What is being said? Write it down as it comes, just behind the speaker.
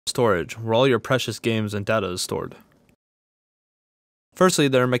Storage, where all your precious games and data is stored. Firstly,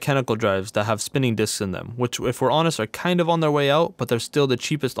 there are mechanical drives that have spinning disks in them, which if we're honest are kind of on their way out, but they're still the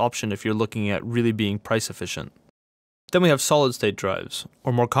cheapest option if you're looking at really being price efficient. Then we have solid state drives,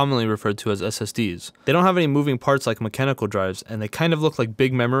 or more commonly referred to as SSDs. They don't have any moving parts like mechanical drives, and they kind of look like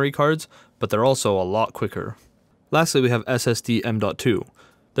big memory cards, but they're also a lot quicker. Lastly, we have Ssd M2.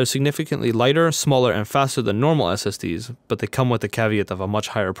 They're significantly lighter, smaller, and faster than normal SSDs, but they come with the caveat of a much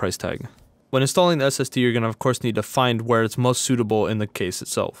higher price tag. When installing the SSD, you're going to of course need to find where it's most suitable in the case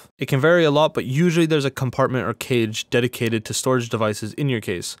itself. It can vary a lot, but usually there's a compartment or cage dedicated to storage devices in your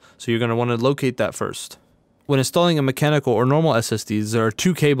case, so you're going to want to locate that first. When installing a mechanical or normal SSDs, there are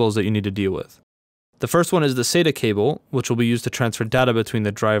two cables that you need to deal with. The first one is the SATA cable, which will be used to transfer data between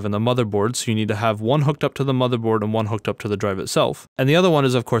the drive and the motherboard, so you need to have one hooked up to the motherboard and one hooked up to the drive itself. And the other one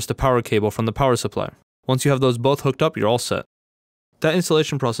is of course the power cable from the power supply. Once you have those both hooked up, you're all set. That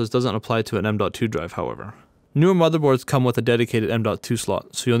installation process doesn't apply to an M.2 drive, however. Newer motherboards come with a dedicated M.2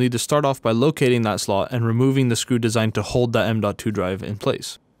 slot, so you'll need to start off by locating that slot and removing the screw designed to hold that M.2 drive in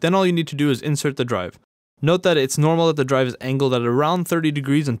place. Then all you need to do is insert the drive. Note that it's normal that the drive is angled at around 30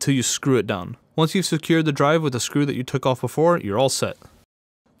 degrees until you screw it down. Once you've secured the drive with the screw that you took off before, you're all set.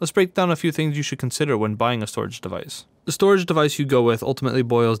 Let's break down a few things you should consider when buying a storage device. The storage device you go with ultimately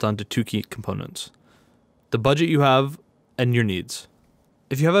boils down to two key components: the budget you have and your needs.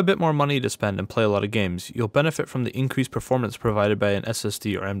 If you have a bit more money to spend and play a lot of games, you'll benefit from the increased performance provided by an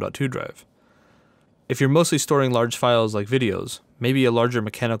SSD or M.2 drive. If you're mostly storing large files like videos, maybe a larger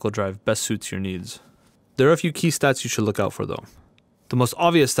mechanical drive best suits your needs. There are a few key stats you should look out for though. The most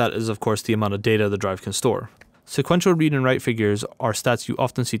obvious stat is of course the amount of data the drive can store. Sequential read and write figures are stats you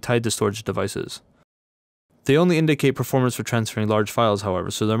often see tied to storage devices. They only indicate performance for transferring large files,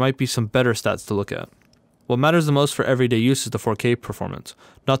 however, so there might be some better stats to look at. What matters the most for everyday use is the 4K performance,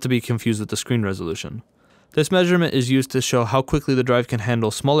 not to be confused with the screen resolution. This measurement is used to show how quickly the drive can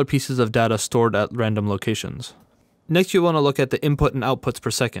handle smaller pieces of data stored at random locations. Next, you'll want to look at the input and outputs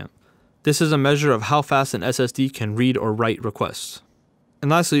per second. This is a measure of how fast an SSD can read or write requests. And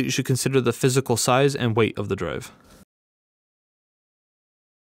lastly, you should consider the physical size and weight of the drive.